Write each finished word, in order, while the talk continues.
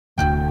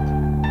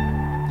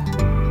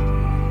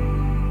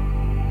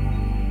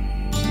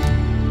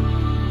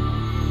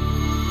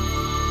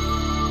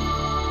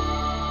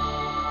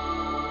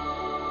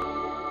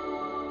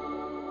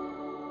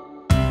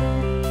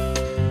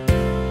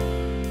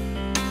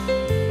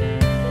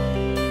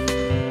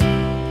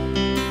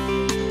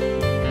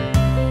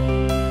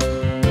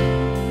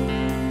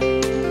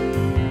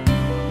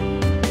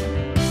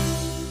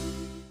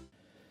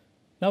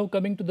now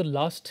coming to the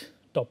last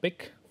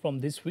topic from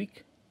this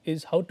week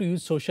is how to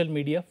use social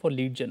media for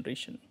lead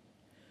generation.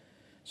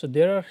 So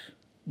there are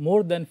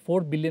more than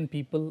 4 billion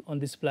people on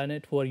this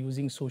planet who are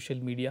using social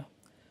media,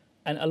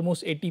 and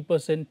almost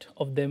 80%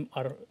 of them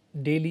are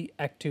daily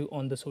active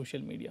on the social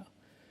media.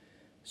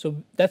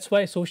 So that's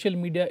why social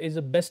media is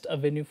the best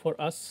avenue for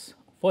us,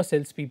 for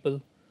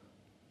salespeople,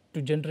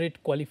 to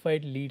generate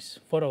qualified leads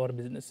for our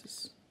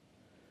businesses.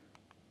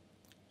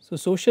 So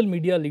social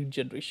media lead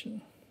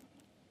generation.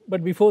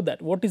 But before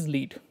that, what is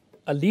lead?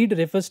 A lead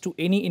refers to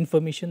any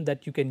information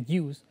that you can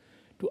use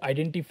to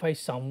identify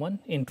someone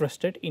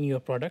interested in your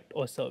product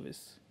or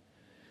service.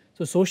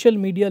 So social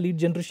media lead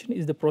generation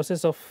is the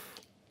process of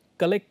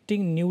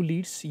collecting new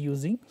leads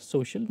using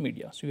social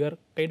media. So you are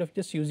kind of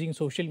just using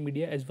social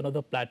media as one of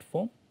the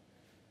platform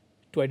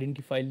to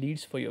identify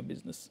leads for your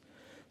business.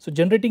 So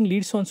generating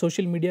leads on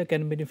social media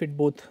can benefit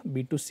both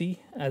B2C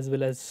as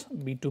well as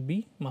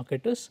B2B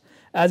marketers,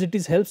 as it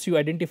is helps you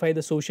identify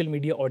the social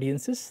media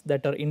audiences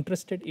that are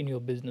interested in your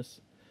business.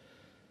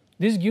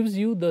 This gives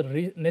you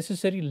the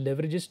necessary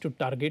leverages to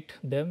target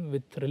them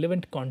with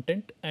relevant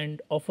content and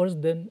offers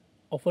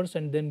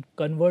and then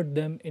convert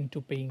them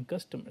into paying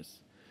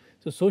customers.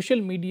 So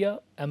social media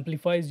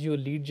amplifies your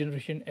lead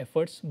generation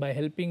efforts by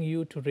helping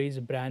you to raise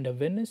brand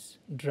awareness,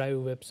 drive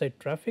website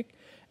traffic,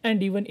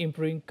 and even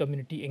improving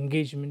community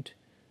engagement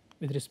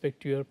with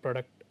respect to your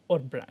product or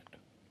brand.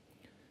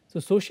 So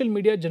social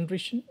media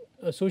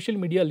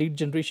lead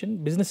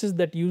generation, businesses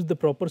that use the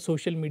proper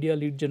social media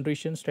lead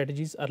generation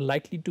strategies are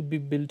likely to be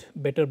build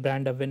better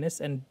brand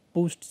awareness and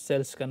boost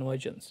sales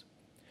conversions.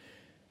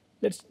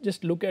 Let's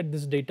just look at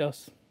this data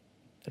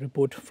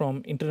report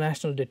from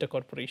International Data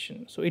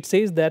Corporation. So it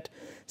says that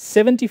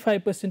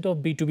 75% of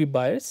B2B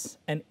buyers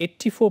and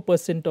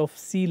 84% of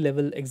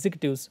C-level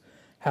executives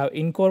have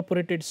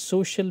incorporated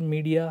social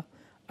media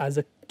as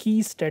a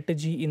key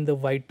strategy in the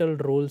vital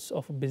roles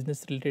of a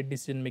business related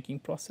decision making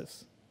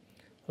process.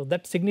 So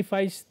that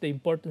signifies the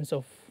importance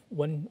of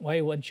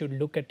why one should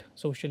look at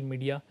social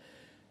media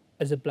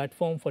as a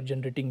platform for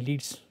generating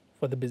leads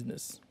for the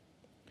business.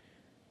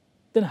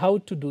 Then how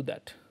to do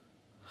that?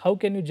 How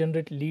can you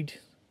generate leads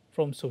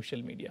from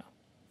social media?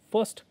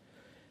 First,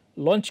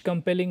 launch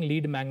compelling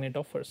lead magnet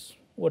offers.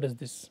 What is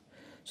this?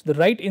 So the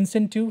right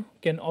incentive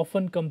can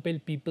often compel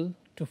people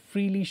to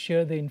freely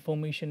share the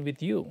information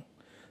with you.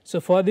 So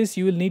for this,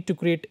 you will need to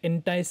create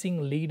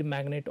enticing lead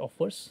magnet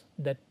offers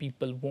that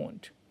people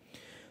want.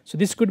 So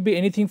this could be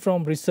anything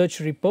from research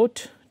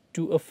report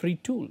to a free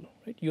tool.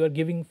 Right? You are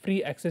giving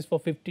free access for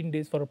 15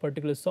 days for a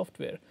particular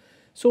software,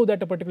 so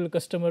that a particular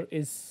customer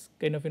is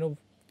kind of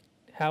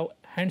have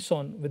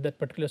hands-on with that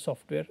particular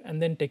software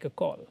and then take a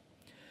call.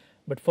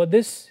 But for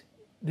this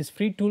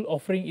free tool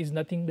offering is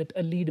nothing but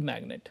a lead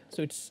magnet.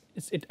 So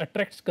it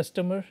attracts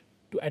customer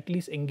to at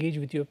least engage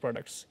with your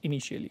products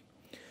initially.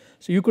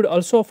 So you could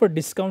also offer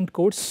discount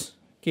codes,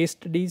 case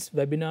studies,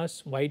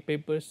 webinars, white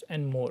papers,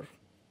 and more.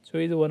 So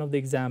here's one of the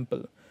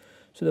example.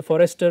 So the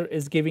Forrester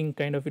is giving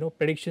kind of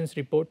predictions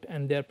report,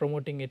 and they are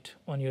promoting it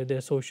on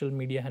their social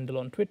media handle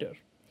on Twitter.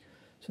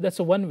 So that's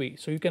a one way.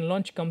 So you can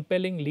launch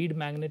compelling lead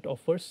magnet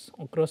offers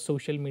across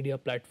social media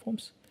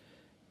platforms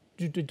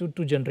to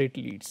generate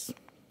leads.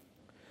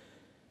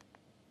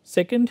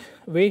 Second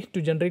way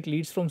to generate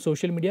leads from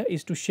social media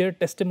is to share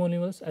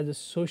testimonials as a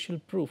social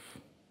proof.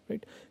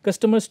 Right?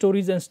 Customer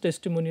stories and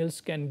testimonials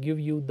can give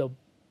you the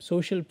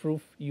social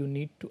proof you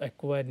need to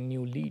acquire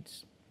new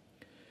leads.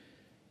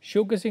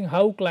 Showcasing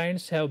how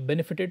clients have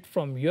benefited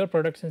from your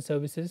products and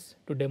services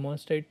to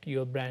demonstrate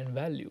your brand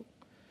value.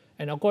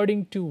 And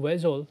according to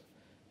Wesol,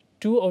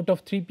 2 out of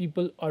 3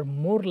 people are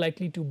more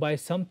likely to buy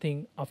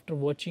something after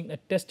watching a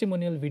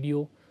testimonial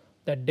video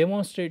that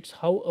demonstrates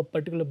how a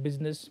particular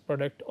business,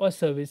 product, or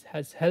service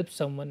has helped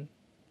someone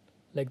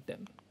like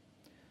them.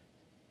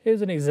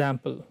 Here's an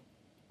example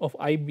of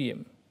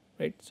IBM,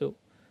 right? So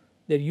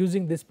they're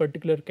using this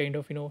particular kind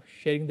of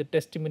sharing the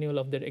testimonial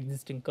of their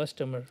existing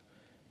customer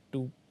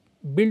to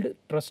build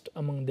trust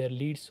among their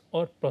leads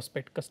or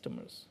prospect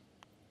customers.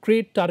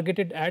 Create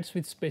targeted ads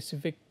with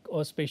specific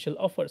or special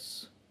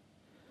offers.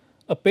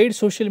 A paid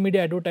social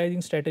media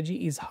advertising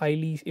strategy is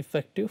highly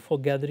effective for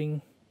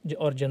gathering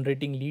or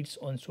generating leads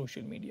on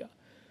social media.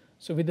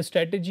 So with the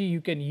strategy,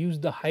 you can use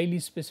the highly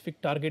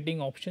specific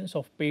targeting options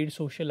of paid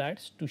social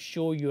ads to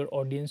show your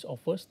audience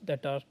offers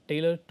that are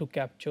tailored to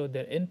capture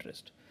their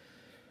interest.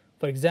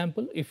 For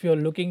example, if you are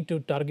looking to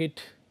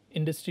target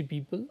industry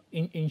people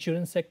in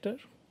insurance sector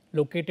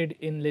located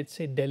in, let's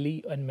say,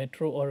 Delhi and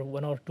metro or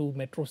 1 or 2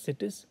 metro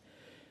cities,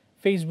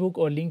 Facebook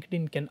or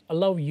LinkedIn can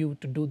allow you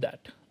to do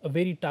that. A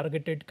very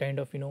targeted kind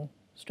of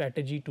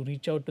strategy to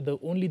reach out to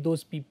only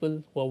those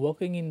people who are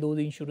working in those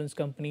insurance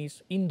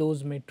companies in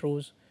those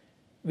metros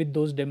with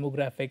those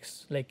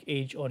demographics like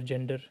age or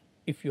gender,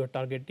 if you are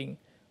targeting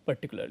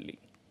particularly.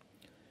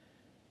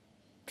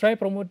 Try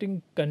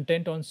promoting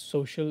content on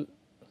social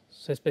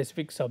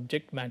specific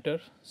subject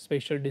matter,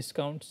 special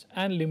discounts,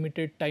 and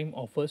limited time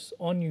offers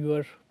on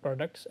your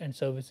products and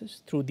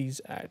services through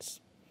these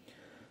ads.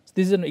 So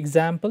this is an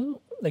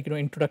example, like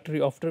introductory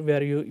offer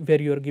where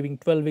you are giving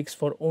 12 weeks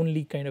for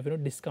only kind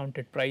of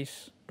discounted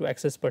price to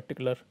access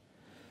particular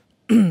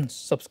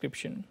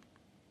subscription.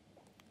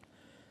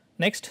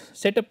 Next,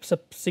 set up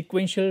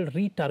sequential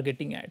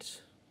retargeting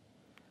ads.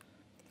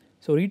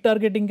 So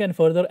retargeting can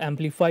further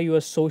amplify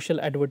your social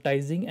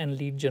advertising and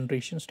lead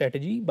generation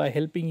strategy by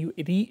helping you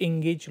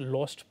re-engage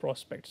lost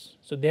prospects.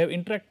 So they have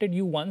interacted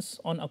you once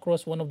on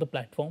across one of the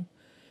platform.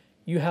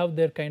 You have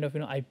their kind of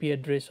IP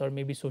address or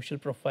maybe social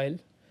profile,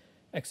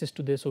 access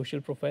to their social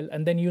profile,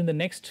 and then you in the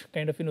next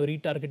kind of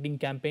retargeting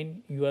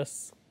campaign, you're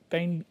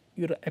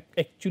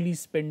actually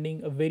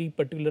spending a very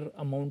particular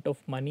amount of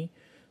money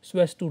so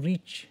as to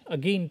reach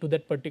again to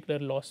that particular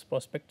lost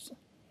prospects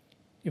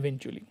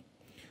eventually.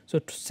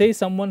 So say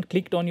someone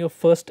clicked on your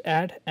first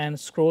ad and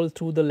scrolled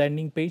through the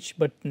landing page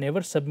but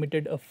never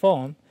submitted a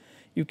form,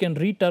 you can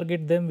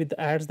retarget them with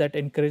ads that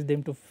encourage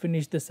them to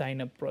finish the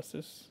sign up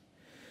process.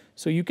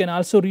 So you can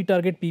also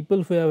retarget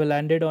people who have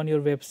landed on your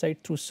website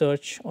through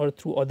search or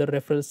through other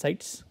referral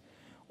sites,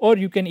 or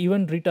you can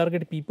even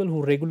retarget people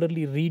who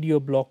regularly read your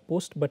blog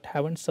post but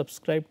haven't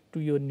subscribed to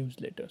your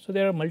newsletter. So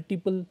there are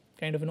multiple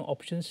kind of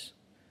options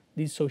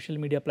these social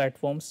media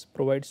platforms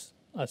provides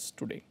us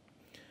today.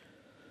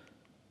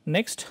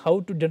 Next,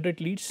 how to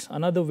generate leads.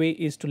 Another way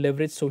is to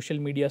leverage social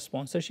media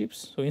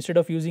sponsorships. So instead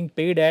of using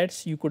paid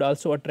ads, you could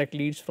also attract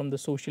leads from the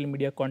social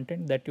media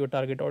content that your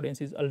target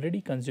audience is already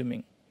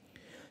consuming.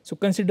 So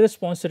consider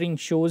sponsoring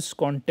shows,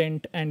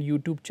 content, and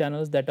YouTube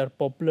channels that are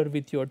popular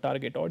with your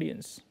target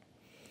audience.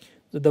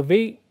 So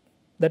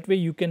that way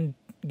you can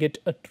get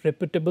a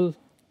reputable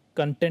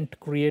content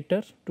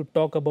creator to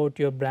talk about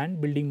your brand,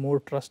 building more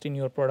trust in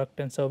your product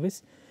and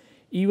service,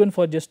 even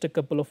for just a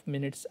couple of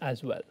minutes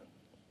as well.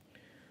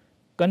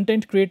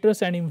 Content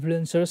creators and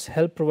influencers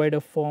help provide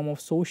a form of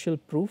social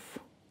proof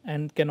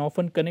and can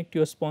often connect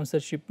your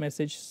sponsorship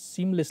message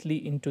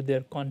seamlessly into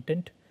their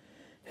content,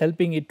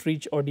 helping it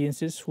reach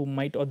audiences who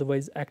might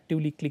otherwise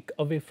actively click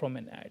away from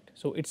an ad.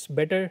 So it's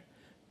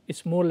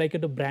more like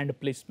a brand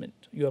placement.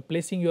 You are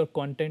placing your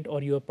content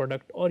or your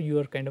product or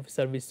your kind of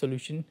service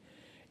solution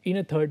in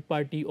a third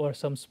party or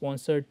some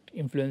sponsored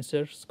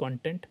influencers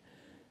content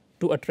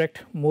to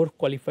attract more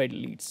qualified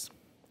leads.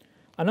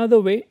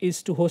 Another way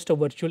is to host a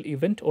virtual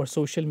event or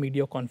social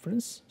media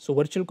conference. So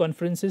virtual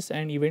conferences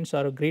and events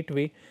are a great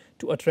way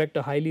to attract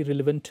a highly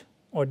relevant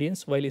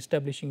audience while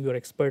establishing your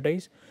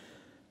expertise.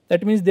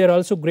 That means they are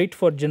also great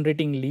for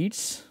generating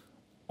leads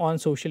on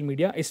social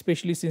media,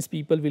 especially since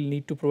people will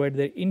need to provide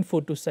their info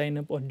to sign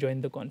up or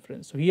join the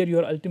conference. So here you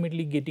are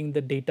ultimately getting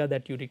the data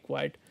that you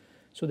required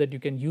so that you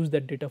can use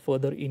that data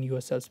further in your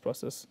sales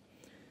process.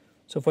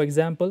 So for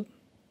example,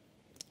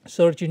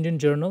 Search Engine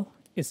Journal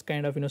is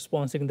kind of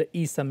sponsoring the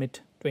eSummit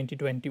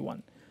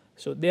 2021.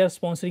 So they are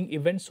sponsoring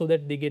events so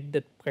that they get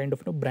that kind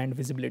of brand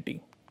visibility.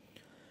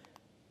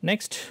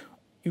 Next,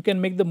 you can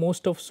make the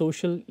most of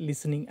social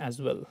listening as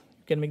well.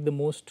 You can make the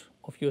most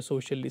of your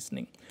social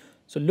listening.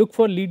 So look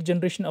for lead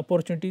generation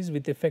opportunities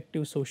with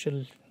effective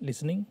social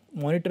listening.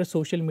 Monitor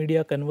social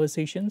media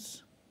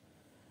conversations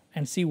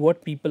and see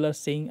what people are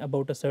saying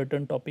about a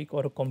certain topic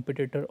or a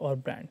competitor or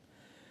brand.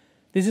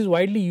 This is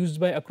widely used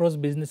by across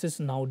businesses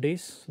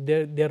nowadays.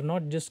 They're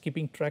not just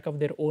keeping track of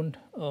their own,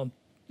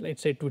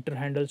 let's say Twitter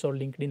handles or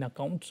LinkedIn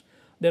accounts.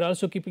 They're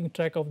also keeping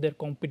track of their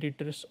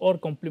competitors or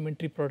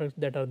complementary products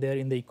that are there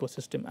in the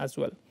ecosystem as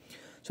well.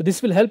 So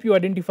this will help you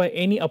identify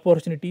any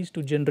opportunities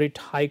to generate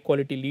high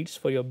quality leads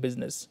for your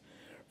business.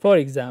 For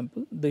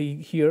example,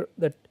 here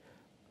that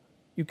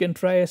you can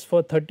try us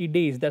for 30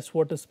 days. That's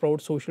what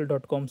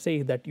sproutsocial.com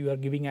says, that you are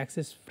giving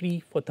access free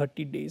for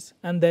 30 days.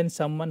 And then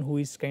someone who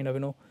is kind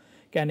of,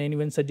 can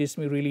anyone suggest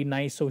me really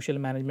nice social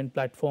management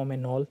platform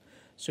and all.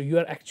 So you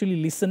are actually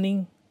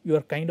listening, you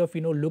are kind of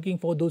looking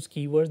for those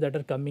keywords that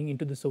are coming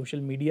into the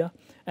social media,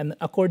 and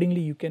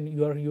accordingly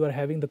you are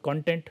having the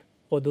content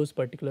for those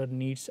particular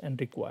needs and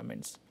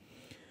requirements.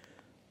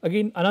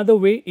 Again, another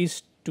way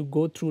is to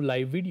go through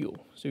live video.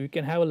 So you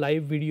can have a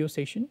live video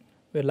session,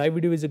 where live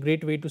video is a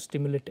great way to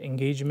stimulate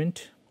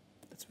engagement.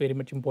 That's very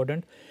much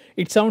important.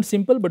 It sounds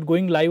simple, but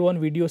going live on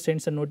video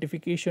sends a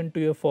notification to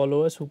your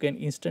followers who can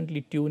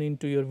instantly tune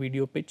into your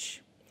video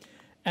pitch.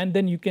 And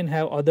then you can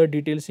have other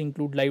details,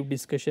 include live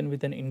discussion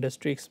with an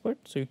industry expert.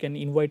 So you can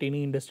invite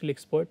any industrial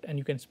expert and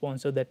you can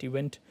sponsor that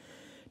event,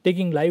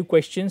 taking live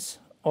questions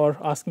or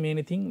ask me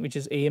anything, which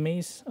is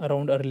AMAs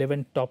around a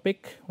relevant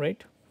topic,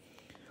 right?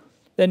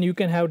 Then you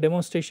can have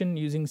demonstration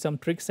using some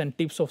tricks and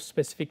tips of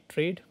specific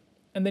trade,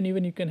 and then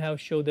even you can have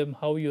show them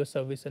how your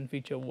service and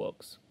feature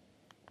works.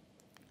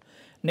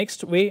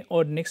 Next way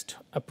or next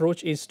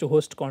approach is to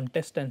host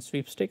contests and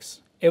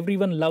sweepstakes.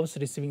 Everyone loves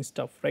receiving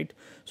stuff, right?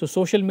 So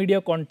social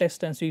media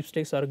contests and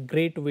sweepstakes are a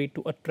great way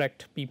to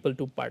attract people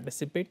to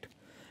participate.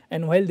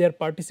 And while they are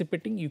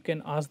participating, you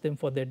can ask them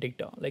for their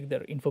data, like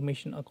their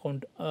information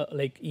account,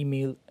 like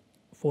email,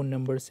 phone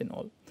numbers and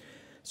all.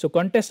 So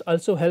contests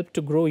also help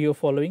to grow your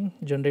following,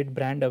 generate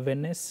brand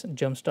awareness,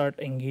 jumpstart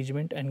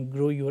engagement, and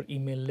grow your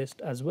email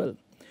list as well.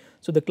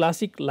 So the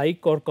classic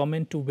like or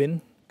comment to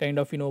win kind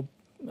of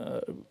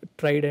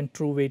tried and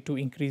true way to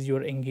increase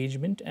your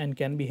engagement and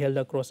can be held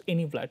across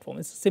any platform.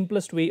 It's the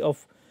simplest way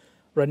of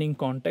running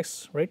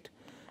contests, right?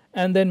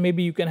 And then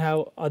maybe you can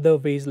have other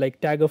ways like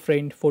tag a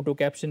friend, photo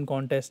caption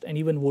contest, and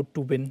even vote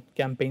to win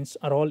campaigns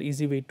are all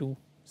easy way to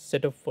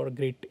set up for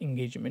great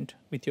engagement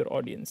with your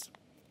audience.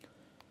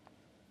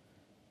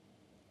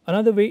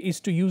 Another way is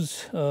to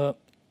use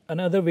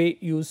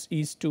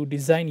is to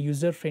design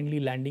user-friendly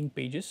landing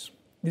pages.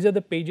 These are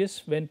the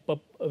pages when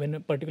a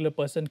particular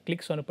person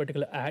clicks on a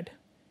particular ad,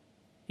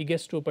 he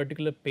gets to a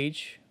particular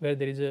page where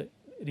there is a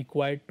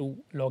required to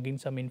log in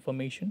some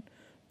information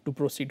to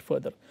proceed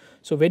further.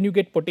 So when you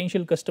get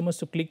potential customers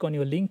to click on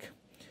your link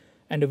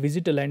and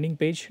visit a landing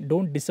page,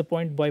 don't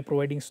disappoint by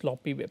providing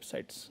sloppy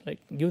websites. Like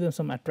give them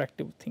some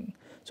attractive thing.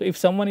 So if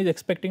someone is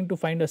expecting to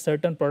find a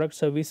certain product,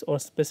 service, or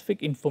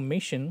specific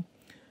information,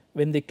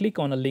 when they click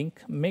on a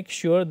link, make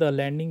sure the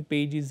landing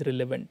page is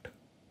relevant,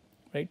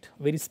 right?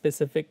 Very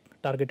specific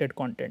targeted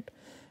content.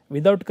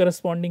 Without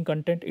corresponding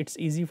content, it's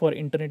easy for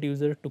internet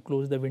user to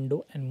close the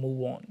window and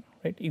move on,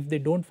 right? If they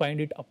don't find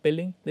it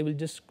appealing, they will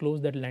just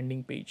close that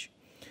landing page.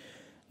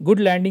 Good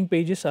landing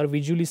pages are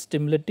visually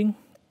stimulating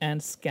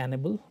and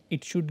scannable.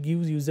 It should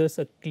give users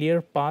a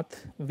clear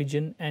path,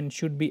 vision, and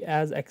should be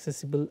as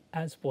accessible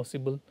as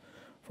possible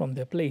from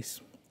their place.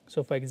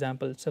 So for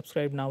example,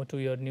 subscribe now to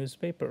your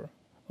newspaper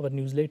or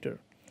newsletter.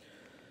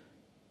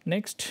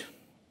 Next,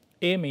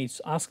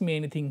 AMAs, ask me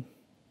anything,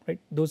 right?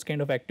 Those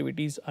kind of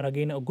activities are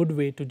again a good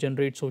way to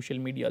generate social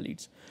media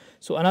leads.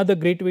 So another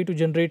great way to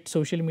generate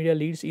social media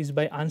leads is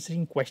by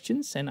answering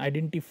questions and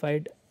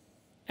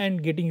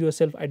getting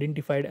yourself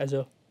identified as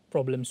a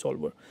problem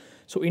solver.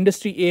 So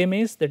industry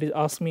AMAs, that is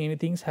ask me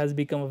anything, has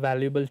become a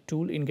valuable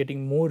tool in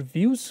getting more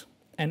views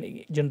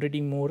and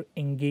generating more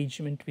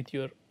engagement with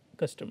your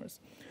customers.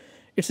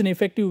 It's an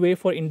effective way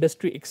for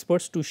industry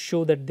experts to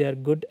show that they are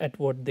good at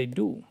what they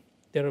do.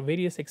 There are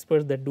various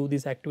experts that do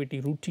this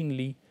activity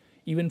routinely,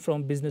 even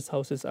from business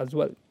houses as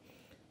well.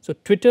 So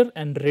Twitter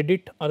and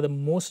Reddit are the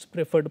most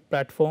preferred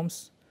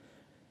platforms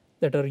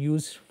that are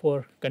used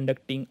for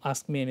conducting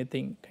ask me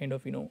anything kind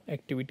of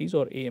activities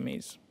or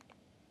AMAs.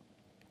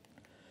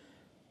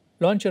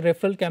 Launch a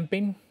referral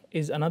campaign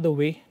is another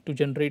way to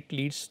generate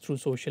leads through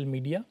social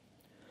media.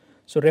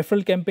 So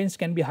referral campaigns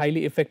can be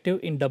highly effective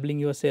in doubling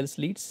your sales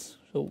leads.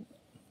 So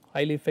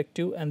highly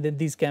effective, and then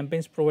these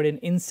campaigns provide an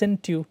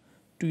incentive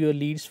to your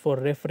leads for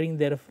referring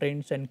their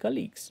friends and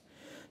colleagues.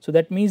 So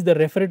that means the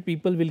referred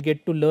people will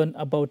get to learn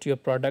about your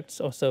products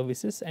or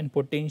services and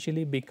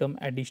potentially become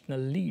additional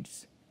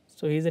leads.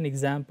 So here's an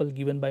example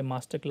given by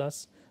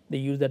Masterclass. They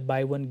use that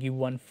buy one give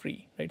one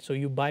free, right? So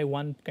you buy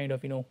one kind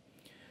of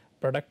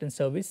product and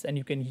service, and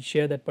you can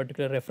share that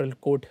particular referral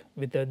code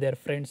with their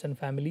friends and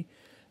family,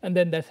 and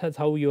then that's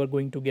how you are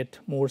going to get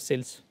more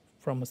sales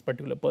from a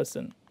particular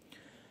person.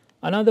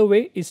 Another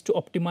way is to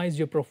optimize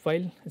your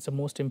profile. It's the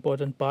most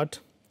important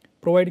part.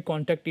 Provide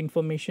contact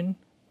information,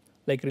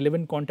 like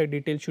relevant contact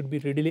details should be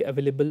readily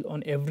available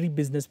on every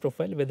business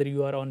profile, whether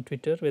you are on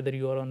Twitter, whether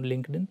you are on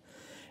LinkedIn.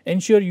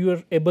 Ensure you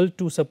are able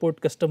to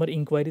support customer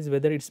inquiries,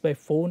 whether it's by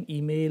phone,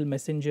 email,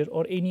 messenger,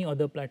 or any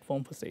other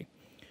platform for say.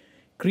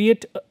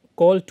 Create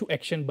call to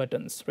action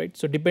buttons, right?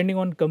 So depending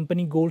on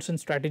company goals and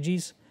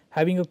strategies,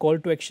 having a call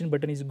to action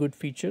button is a good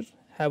feature.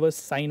 Have a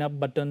sign up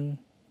button,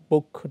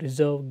 book,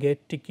 reserve,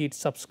 get tickets,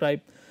 subscribe,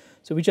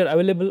 so which are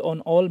available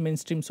on all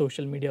mainstream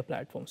social media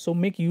platforms. So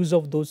make use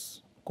of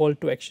those call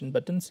to action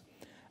buttons.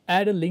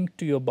 Add a link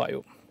to your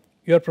bio.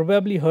 You have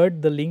probably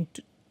heard the link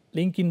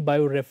in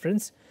bio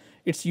reference.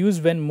 It's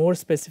used when more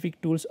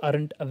specific tools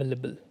aren't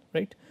available,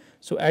 right?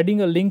 So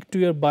adding a link to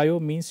your bio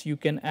means you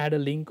can add a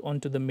link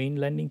onto the main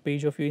landing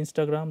page of your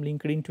Instagram,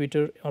 LinkedIn,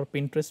 Twitter, or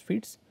Pinterest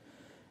feeds.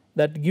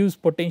 That gives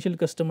potential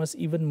customers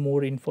even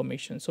more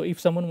information. So if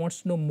someone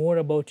wants to know more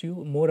about you,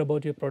 more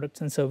about your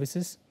products and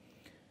services,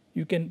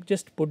 you can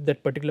just put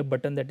that particular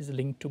button that is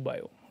linked to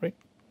bio, right?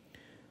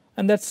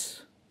 And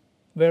that's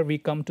where we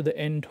come to the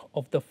end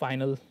of the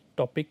final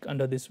topic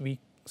under this week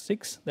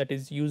 6, that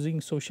is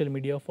using social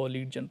media for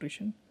lead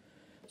generation.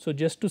 So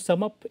just to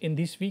sum up, in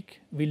this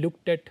week we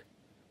looked at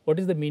what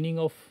is the meaning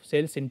of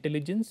sales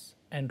intelligence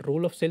and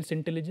role of sales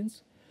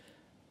intelligence.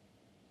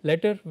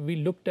 Later we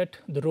looked at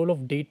the role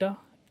of data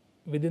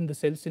within the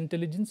sales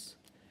intelligence,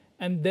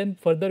 and then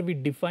further we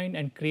defined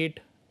and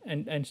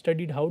and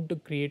studied how to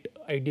create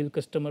ideal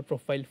customer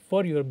profile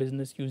for your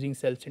business using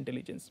sales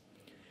intelligence.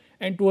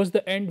 And towards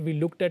the end we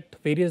looked at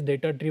various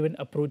data driven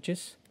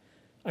approaches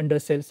under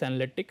sales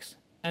analytics,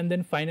 and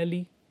then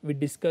finally we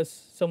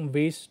discussed some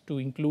ways to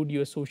include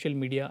your social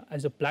media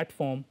as a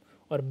platform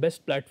or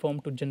best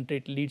platform to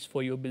generate leads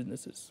for your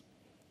businesses.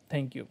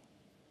 Thank you.